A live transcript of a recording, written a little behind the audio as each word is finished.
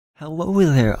Hello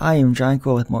there, I am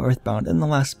GiantGrotle with more EarthBound. In the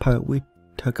last part, we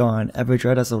took on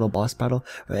Everdread as a little boss battle,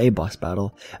 or a boss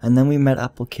battle, and then we met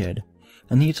Apple Kid.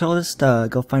 And he told us to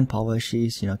go find Paula.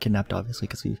 She's, kidnapped, obviously,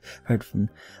 because we've heard from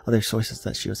other sources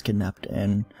that she was kidnapped,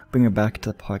 and bring her back to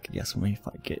the park, I guess, when we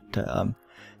get to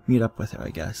meet up with her, I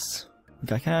guess.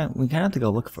 We kind of have to go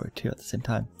look for her, too, at the same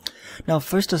time. Now,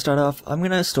 first to start off, I'm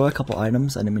going to store a couple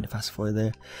items. I didn't mean to fast forward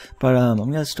there. But I'm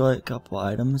going to store a couple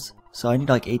items. So I need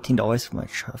like $18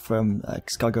 from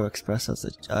Escargot Express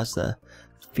as a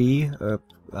fee, or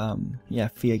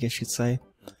fee, I guess you'd say.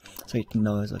 So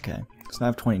 $18, okay. So now I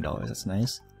have $20. That's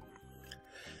nice.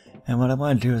 And what I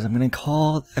want to do is I'm gonna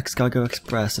call Escargot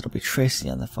Express. It'll be Tracy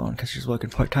on the phone because she's working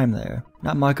part-time there.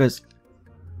 Not Marco's.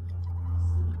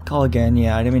 Call again.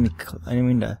 Yeah, I didn't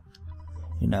mean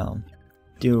to,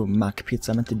 do Mac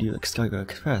Pizza. I meant to do Escargot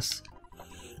Express.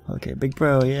 Okay, big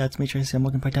bro, yeah, it's me, Tracy. I'm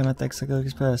working part-time at the Escargot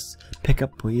Express. Pick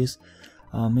up, please.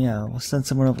 Yeah, we'll send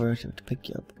someone over to pick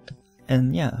you up.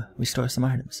 And yeah, we store some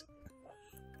items.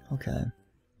 Okay.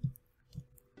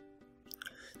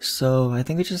 So, I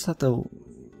think we just have to,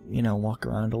 walk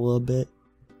around a little bit.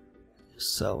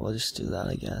 So, we'll just do that,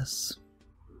 I guess.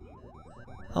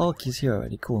 Oh, look, he's here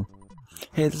already, cool.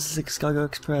 Hey, this is Escargot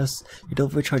Express. Your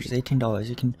delivery charge is $18.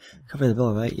 You can cover the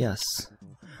bill, right? Yes.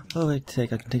 What do I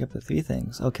take? I can take up to 3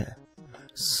 things. Okay.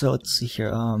 So let's see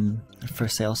here. For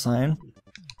sale sign.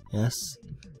 Yes.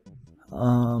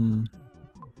 Cold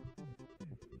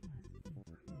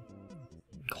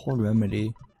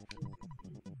remedy.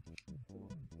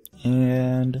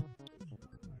 And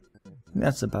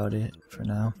that's about it for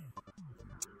now.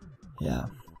 Yeah.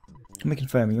 Let me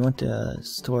confirm. You want to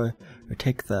store or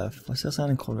take the sale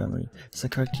sign and cold remedy. Is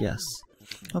that correct? Yes.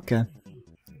 Okay.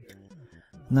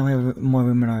 Now we have more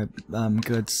room in our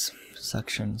goods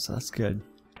section, so that's good.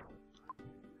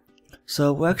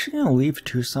 So we're actually gonna leave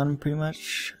Tucson pretty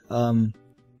much. I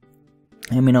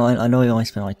know we only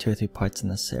spent like 2 or 3 parts in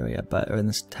this area, or in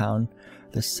this town,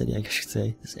 this city, I should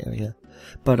say, this area.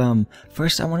 But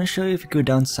first I want to show you, if you go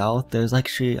down south, there's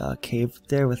actually a cave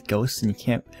there with ghosts, and you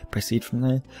can't proceed from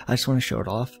there. I just want to show it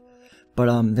off. But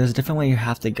there's a different way you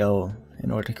have to go in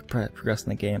order to progress in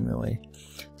the game, really.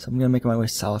 So I'm gonna make my way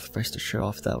south first to show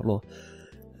off that little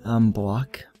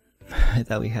block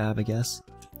that we have, I guess,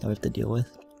 that we have to deal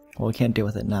with. Well, we can't deal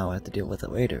with it now, I have to deal with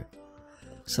it later.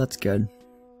 So that's good.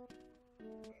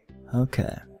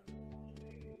 Okay.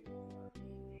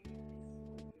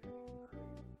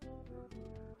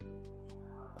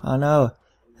 Oh no,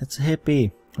 it's a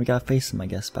hippie. We gotta face him, I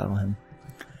guess, battle him.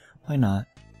 Why not?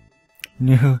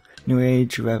 New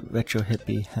age retro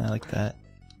hippie. I like that.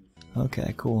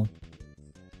 Okay, cool.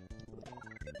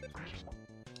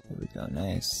 There we go,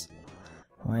 nice.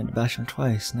 I had to bash him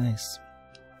twice, nice.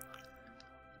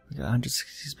 We got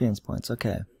 160 experience points,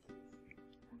 okay.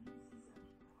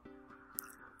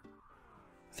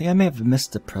 I think I may have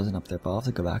missed the present up there, but I'll have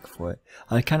to go back for it.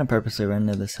 I kind of purposely ran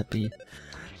into this hippie.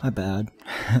 My bad.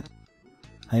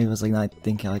 I was like not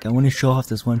thinking, like, I want to show off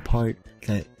this one part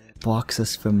that blocks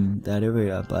us from that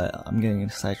area, but I'm getting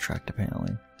sidetracked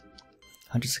apparently.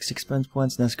 160 experience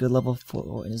points, and that's good. Level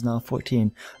 4 is now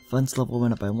 14. Defense level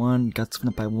went up by 1, guts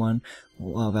went up by 1,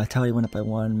 vitality went up by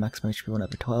 1, maximum HP went up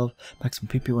by 12, maximum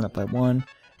PP went up by 1, and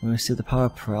we received the power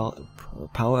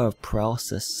of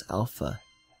paralysis alpha.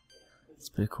 That's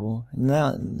pretty cool.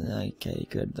 Now, okay,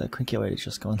 good. The cranky lady is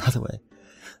just going the other way.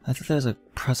 I think there's a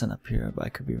present up here, but I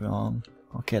could be wrong.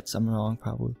 Okay, I'm wrong,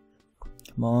 probably.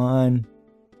 Come on.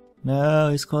 No,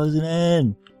 he's closing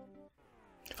in.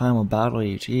 Fine, we'll battle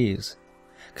you, jeez.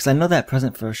 Because I know that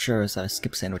present for sure is a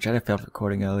skip sandwich. I had failed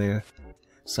recording earlier.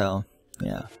 So,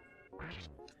 yeah.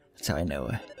 That's how I know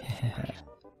it.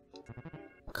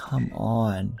 Come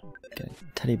on. Okay,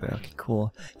 teddy bear, okay,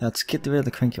 cool. Now let's get rid of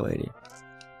the cranky lady.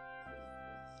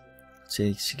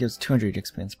 See, she gives 200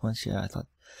 experience points. Yeah,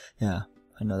 yeah,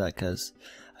 I know that because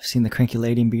I've seen the cranky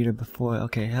lady and beat her before.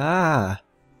 Okay,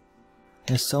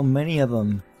 there's so many of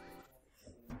them.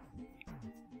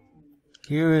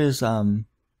 Here is, sorry,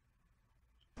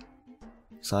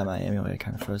 my emulator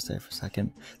kind of froze there for a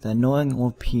second. The annoying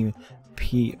old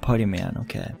party man,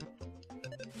 okay.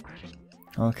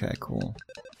 Okay, cool.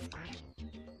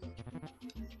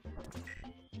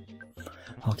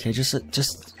 Okay,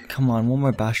 just, come on, one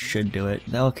more bash should do it.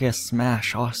 Okay, a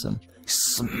smash, awesome.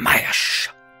 Smash!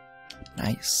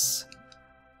 Nice.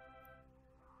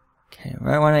 Okay,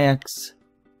 right when I X.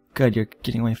 Good, you're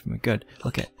getting away from me, good.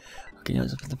 Okay. Okay,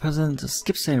 the president, the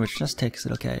skip sandwich just takes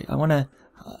it, okay. I wanna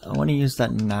use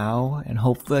that now, and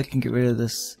hopefully I can get rid of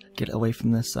this, get away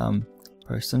from this,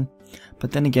 person.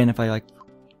 But then again, if I,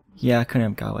 yeah, I couldn't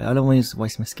have got away. I don't want to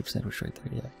waste my skip sandwich right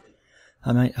there, yeah.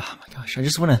 I might, oh my gosh, I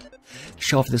just want to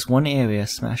show off this one area.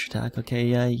 Smash attack. Okay,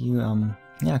 yeah,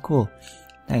 yeah, cool.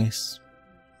 Nice.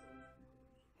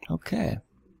 Okay.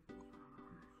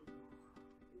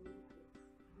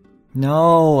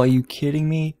 No, are you kidding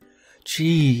me?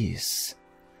 Jeez.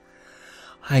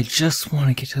 I just want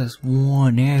to get to this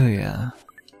one area.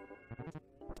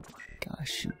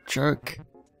 Gosh, you jerk.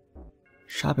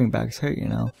 Shopping bags hurt, you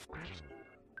know.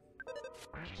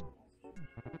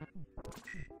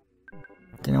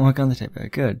 Didn't work on the tape very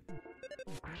good.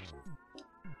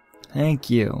 Thank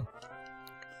you.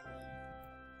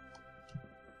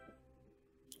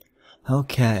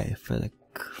 Okay, for the...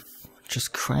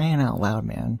 Just crying out loud,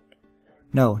 man.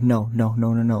 No.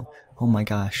 Oh my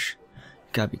gosh.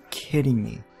 You gotta be kidding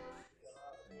me.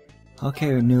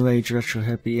 Okay, New Age Retro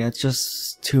Hippie, yeah, it's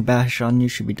just 2 bash on you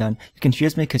should be done. You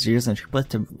confused me because you're using a triplet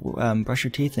to brush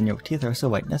your teeth and your teeth are so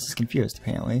white. Ness is confused,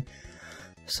 apparently.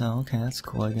 So, okay, that's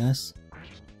cool, I guess.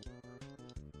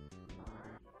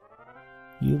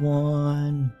 You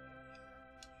won.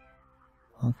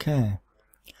 Okay.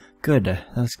 Good,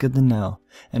 that's good to know.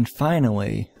 And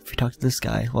finally, if you talk to this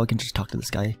guy, well, I can just talk to this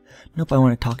guy. Nope, I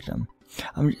want to talk to him.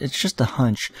 It's just a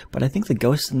hunch, but I think the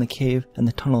ghosts in the cave and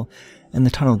the tunnel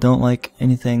don't like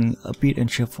anything upbeat and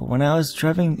cheerful. When I was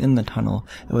driving in the tunnel,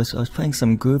 I was playing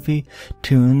some groovy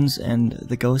tunes, and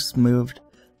the ghosts moved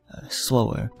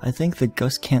slower. I think the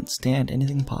ghosts can't stand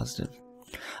anything positive.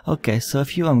 Okay, so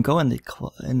if you go in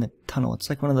the tunnel, it's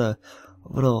like one of the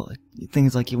little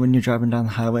things like when you're driving down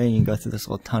the highway and you go through this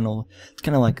little tunnel. It's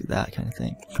kind of like that kind of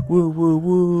thing. Woo woo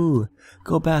woo!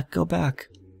 Go back, go back.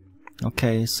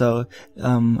 Okay, so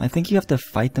I think you have to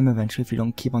fight them eventually if you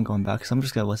don't keep on going back. So I'm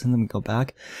just gonna listen to them and go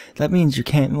back. That means you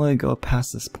can't really go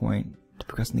past this point to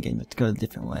progress in the game. You have to go a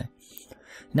different way.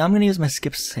 Now I'm gonna use my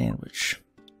skip sandwich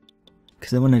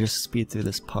because I want to just speed through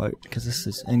this part because this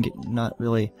is not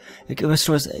really. It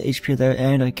restores HP there,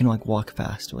 and I can like walk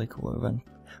faster, like or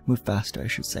move faster, I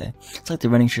should say. It's like the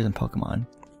running shoes in Pokemon.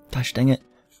 Gosh dang it!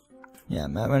 Yeah,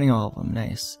 I'm not running all of them.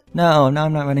 Nice. No, I'm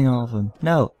not running all of them.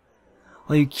 No.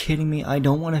 Are you kidding me? I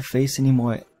don't want to face any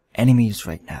more enemies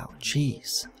right now.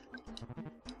 Jeez.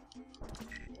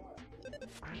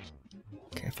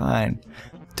 Okay, fine.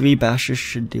 3 bashes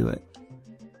should do it.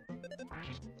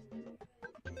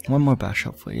 1 more bash,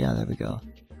 hopefully. Yeah, there we go.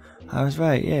 I was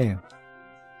right, yay.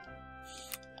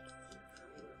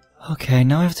 Okay,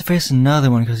 now I have to face another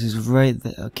one because he's right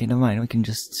there. Okay, never mind. We can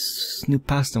just snoop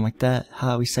past him like that.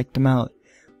 Ha, we psyched him out.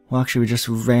 Well, actually, we just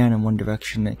ran in one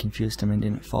direction and it confused him and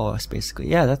didn't follow us, basically.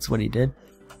 Yeah, that's what he did.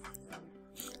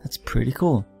 That's pretty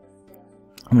cool.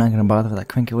 I'm not gonna bother with that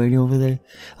cranky lady over there.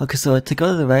 Okay, so to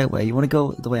go the right way, you want to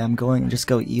go the way I'm going and just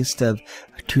go east of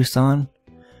Tucson.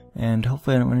 And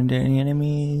hopefully I don't run into any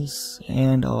enemies.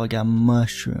 And, oh, I got a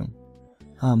mushroom.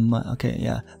 Okay,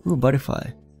 yeah. Ooh,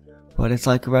 butterfly. But it's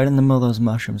like right in the middle of those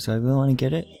mushrooms, so I really want to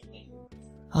get it.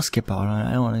 I'll skip out on it.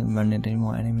 I don't want to run into any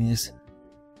more enemies.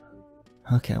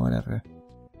 Okay, whatever.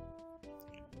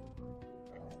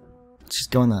 Let's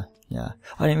just go in the... yeah.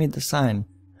 Oh, I didn't read the sign.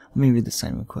 Let me read the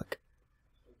sign real quick.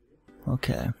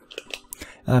 Okay.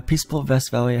 Peaceful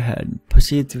Vest Valley ahead.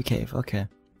 Proceed through cave. Okay.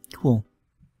 Cool.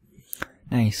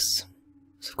 Nice.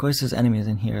 So, of course, there's enemies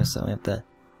in here, so we have to,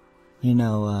 you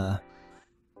know,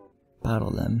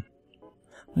 battle them.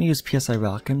 I'm gonna use PSI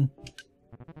Rockin'.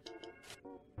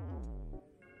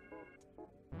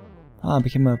 Ah, it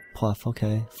became a Fluff,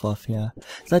 okay. Fluff, yeah.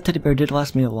 So that teddy bear did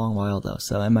last me a long while, though,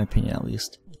 so in my opinion, at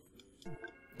least.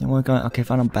 Then we're going, okay,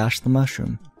 fine, I'll bash the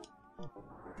mushroom.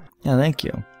 Yeah, thank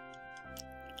you.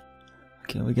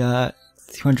 Okay, we got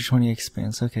 220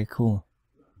 experience, okay, cool.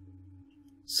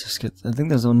 Let's just get, I think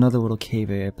there's another little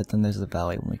cave area, but then there's the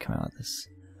valley when we come out of this.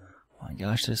 Oh my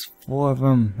gosh, there's 4 of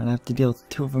them, and I have to deal with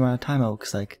 2 of them at a time, it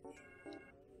looks like.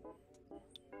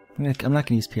 I'm not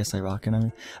gonna use PSI Rockin'.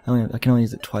 I can only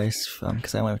use it twice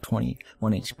because I only have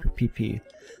 21 PP,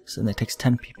 so then it takes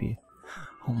 10 PP.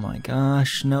 Oh my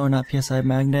gosh, no, not PSI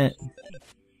Magnet.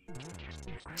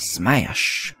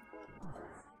 Smash!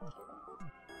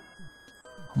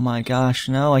 Oh my gosh,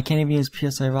 no, I can't even use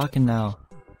PSI Rockin' now.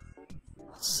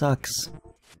 It sucks.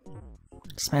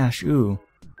 Smash, ooh.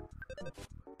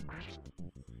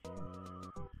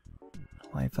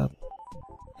 Wipe up.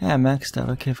 Yeah, maxed out,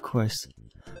 okay, of course.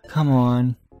 Come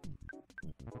on.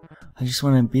 I just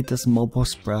want to beat this mobile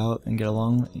sprout and get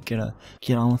on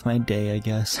with my day, I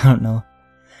guess. I don't know.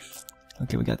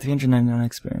 Okay, we got 399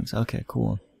 experience. Okay,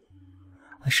 cool.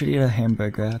 I should eat a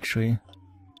hamburger, actually.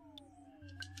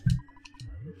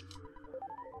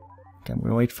 Okay, I'm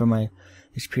gonna wait for my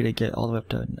HP to get all the way up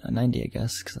to 90, I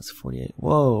guess, because that's 48.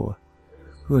 Whoa!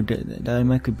 Ooh, did I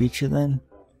make beat you then?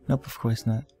 Nope, of course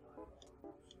not.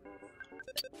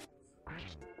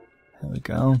 There we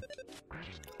go.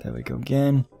 There we go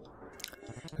again.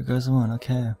 There goes one,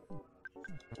 okay.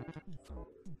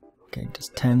 Okay,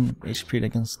 just 10 HP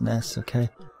against Ness, okay.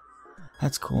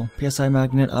 That's cool. PSI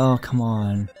Magnet, oh come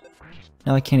on.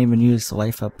 Now I can't even use the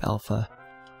Life Up Alpha.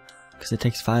 Because it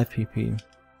takes 5 PP.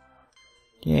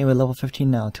 Yay, we're level 15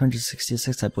 now.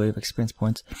 266, I believe, experience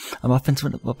points. Offense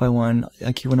went up by 1,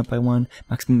 IQ went up by 1,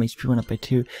 maximum HP went up by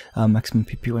 2, maximum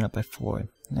PP went up by 4.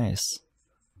 Nice.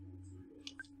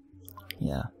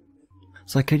 Yeah.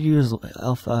 So I could use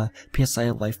Alpha, PSI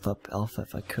Life Up Alpha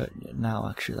if I could. Now,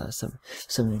 actually, that's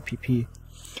 70 PP.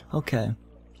 Okay.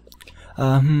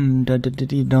 I'm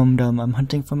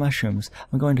hunting for mushrooms.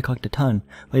 I'm going to collect a ton.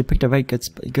 Well, you picked a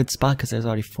good spot because there's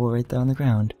already 4 right there on the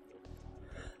ground.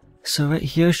 So right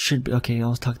here should be, okay,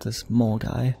 I'll talk to this mole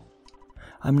guy.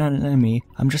 I'm not an enemy,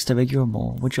 I'm just a regular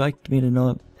mole. Would you like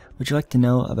to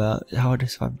know about how to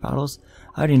survive battles?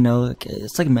 I already know,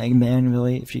 it's like Mega Man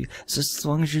really. If you, just as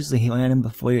long as you use the healing item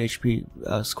before your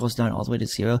HP scrolls down all the way to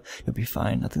 0, you'll be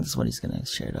fine. I think this is what he's gonna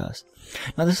share to us.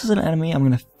 Now this is an enemy I'm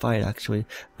gonna fight actually,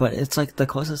 but it's like the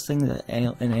closest thing to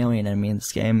an alien enemy in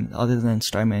this game, other than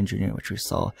Starman Jr., which we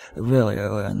saw really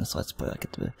early on this Let's Play, like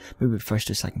at the maybe first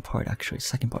or second part actually,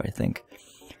 second part I think.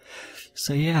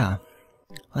 So yeah.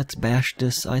 Let's bash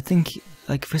this. I think,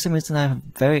 like, for some reason I have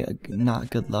very not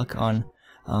good luck on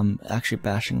actually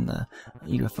bashing the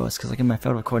UFOs, because like in my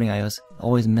failed recording I was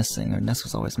always missing, or Ness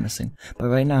was always missing, but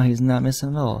right now he's not missing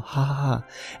at all. Ha ha ha.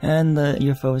 And the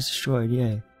UFO is destroyed,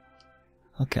 yay.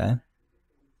 Okay.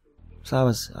 So that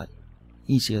was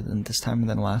easier than this time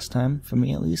than last time, for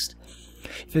me at least.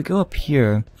 If you go up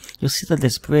here, you'll see that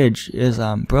this bridge is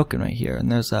broken right here,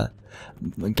 and there's a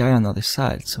guy on the other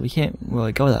side, so we can't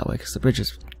really go that way because the bridge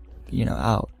is, you know,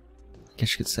 out, I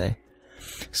guess you could say.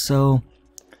 So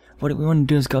what we want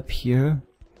to do is go up here,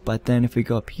 but then if we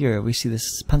go up here we see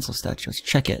this pencil statue. Let's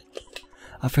check it.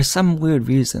 For some weird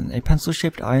reason, a pencil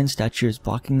shaped iron statue is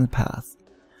blocking the path,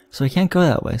 so we can't go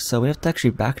that way, so we have to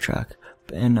actually backtrack,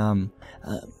 and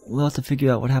we'll have to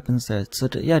figure out what happens there. So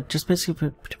yeah, just basically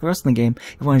to progress in the game,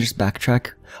 you want to just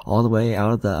backtrack all the way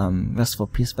out of the Restful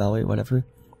Peace Valley, whatever.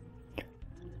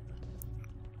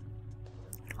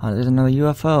 Oh, there's another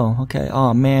UFO. Okay.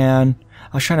 Oh man,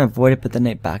 I was trying to avoid it, but then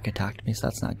it back attacked me, so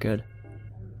that's not good.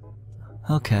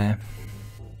 Okay.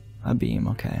 A beam.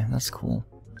 Okay, that's cool.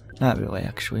 Not really,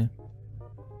 actually.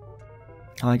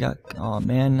 Oh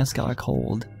man, that's got a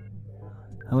cold.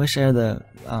 I wish I had the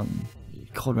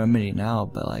cold remedy now,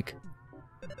 but like,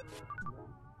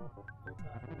 oh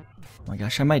my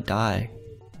gosh, I might die.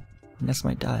 Ness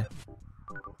might die.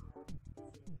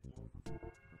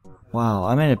 Wow,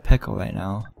 I'm in a pickle right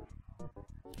now.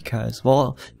 Because,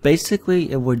 well,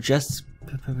 basically it would just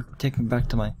take me back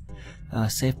to my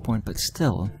save point, but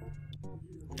still,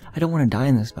 I don't want to die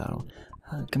in this battle.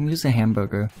 Can we use a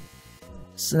hamburger?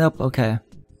 Nope, okay.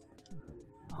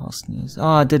 I'll sneeze. Oh,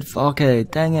 I did, okay,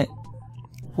 dang it.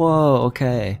 Whoa,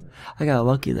 okay. I got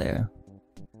lucky there.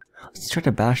 Let's try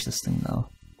to bash this thing though.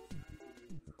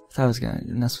 I thought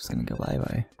Ness was gonna go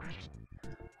bye-bye.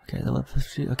 Okay, the level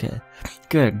 50, okay.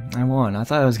 Good, I won. I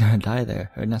thought I was gonna die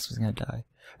there. Or Ness was gonna die.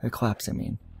 Or collapse, I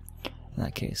mean. In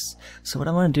that case. So what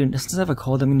I wanna do, since I have a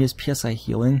cold, I'm gonna use PSI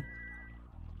healing.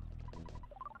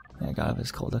 I got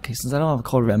this cold. Okay, since I don't have a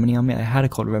cold remedy on me, I had a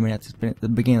cold remedy at the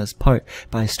beginning of this part,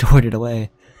 but I stored it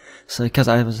away. So, because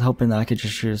I was hoping that I could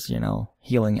just use, you know,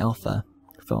 healing alpha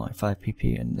for only 5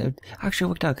 PP, and it actually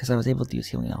worked out because I was able to use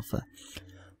healing alpha.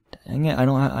 Dang it, I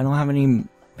don't have any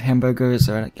hamburgers,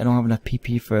 or I don't have enough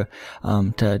PP for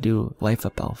to do life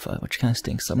up alpha, which kind of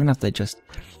stinks. So I'm gonna have to just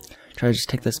try to just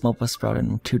take this mobile sprout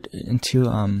in two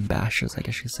bashes, I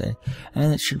guess you could say,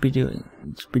 and it should be done.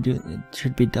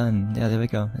 Yeah, there we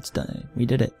go. It's done. We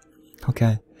did it.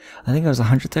 Okay. I think it was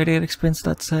 138 experience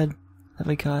that said that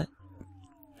we got.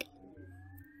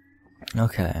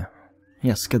 Okay.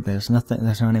 Yes, good. There's no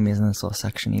enemies in this little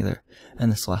section either. In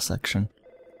this last section.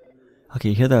 Okay,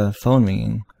 you hear the phone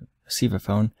ringing. Receiver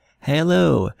phone.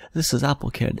 Hello, this is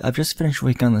Apple Kid. I've just finished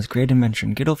working on this great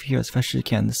invention. Get over here as fast as you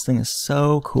can. This thing is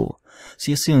so cool.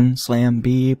 See you soon. Slam,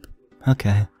 beep.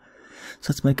 Okay.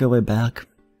 So let's make our way back.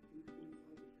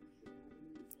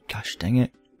 Gosh dang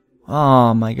it.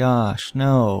 Oh my gosh,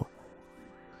 no.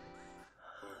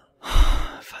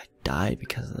 If I die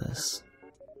because of this.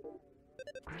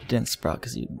 It didn't sprout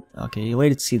because okay, you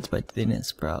waited seeds, but they didn't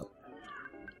sprout.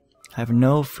 I have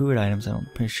no food items, I'm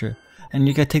pretty sure. And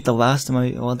you gotta take the last of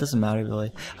my, well, it doesn't matter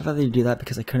really. I'd rather do that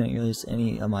because I couldn't use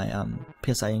any of my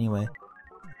PSI anyway.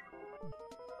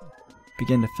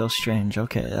 Begin to feel strange.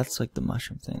 Okay, that's like the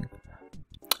mushroom thing.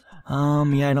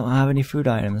 Yeah, I don't have any food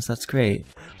items. That's great.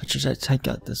 Let's just take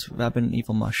out this rabid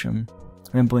evil mushroom.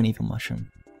 Rainbow and evil mushroom.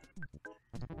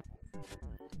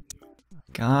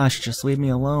 Gosh, just leave me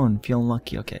alone. Feeling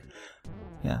lucky. Okay.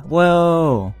 Yeah.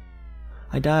 Whoa!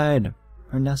 I died.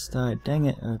 Her nest died. Dang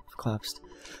it. Or collapsed.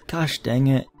 Gosh dang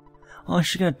it. Oh,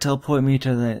 she's gonna teleport me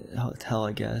to the hotel,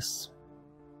 I guess.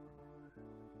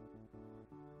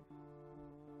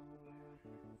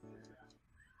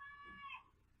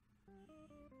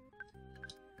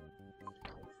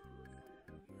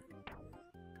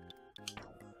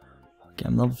 Okay,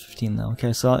 I'm level 15 now.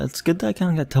 Okay, so it's good that I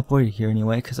kind of got teleported here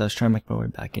anyway, because I was trying to make my way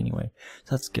back anyway.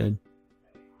 So that's good.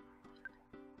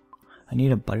 I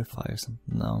need a butterfly or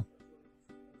something, though.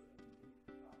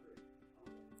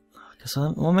 Okay,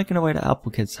 so we're making our way to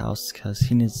Apple Kid's house, because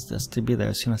he needs us to be there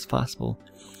as soon as possible.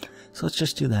 So let's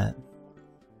just do that.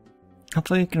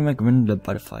 Hopefully we can make rid of the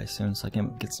butterfly soon, so I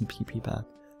can get some PP back.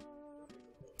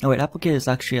 Oh wait, Apple Kid is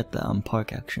actually at the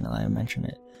park, actually, now that I mention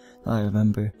it. I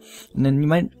remember. And then you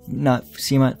might not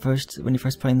see him at first when you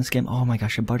first play in this game. Oh my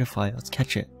gosh, a butterfly. Let's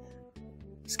catch it.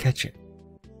 Let's catch it.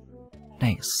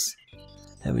 Nice.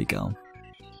 There we go.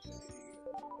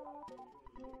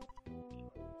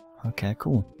 Okay,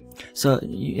 cool. So,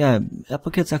 yeah,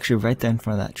 Apple Kid's actually right there in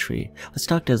front of that tree. Let's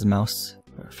talk to his mouse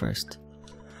first.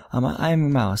 I'm a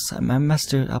mouse. My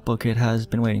master Apple Kid has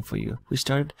been waiting for you. We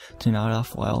started to nod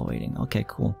off while waiting. Okay,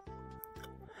 cool.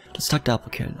 Let's talk to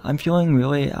Apple Kid. I'm feeling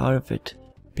really out of it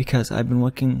because I've been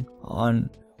working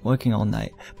all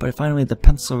night, but finally the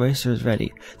pencil eraser is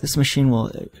ready. This machine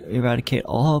will eradicate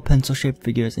all pencil-shaped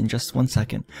figures in just 1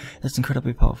 second. It's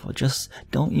incredibly powerful. Just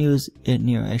don't use it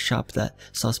near a shop that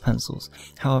sells pencils.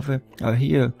 However,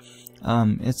 here,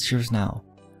 it's yours now.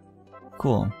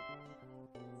 Cool.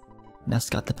 Ness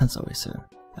got the pencil eraser.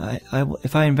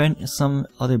 If I invent some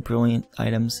other brilliant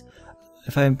items,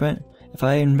 if I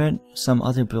invent some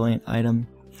other brilliant item,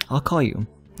 I'll call you.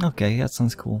 Okay, that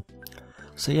sounds cool.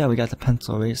 So yeah, we got the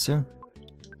pencil eraser.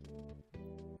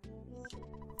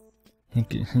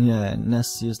 Yeah,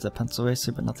 Ness used the pencil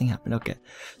eraser, but nothing happened. Okay.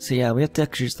 So yeah, we have to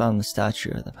actually just on the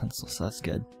statue of the pencil, so that's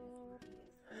good.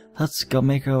 Let's go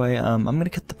make our way. I'm gonna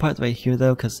cut the part right here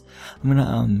though, cause I'm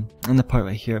gonna in the part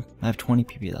right here, I have 20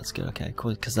 PP. That's good. Okay,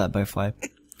 cool. Cause that butterfly.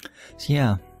 So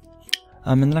yeah,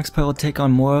 in the next part we'll take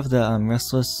on more of the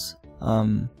restless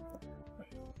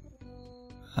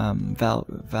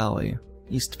valley,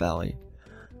 East Valley.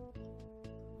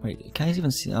 Wait, can I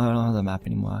even see? Oh, I don't have the map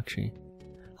anymore, actually.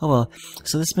 Oh well.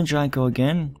 So this has been GiantGrotle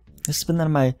again. This has been none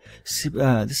of my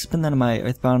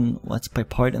EarthBound Let's Play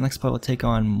part. And next part we'll take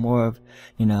on more of,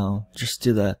 you know, just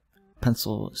do the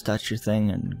pencil statue thing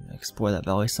and explore that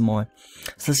valley some more.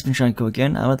 So this has been GiantGrotle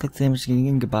again. I would like to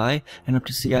say goodbye, and hope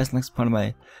to see you guys next part of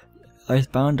my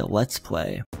EarthBound Let's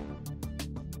Play.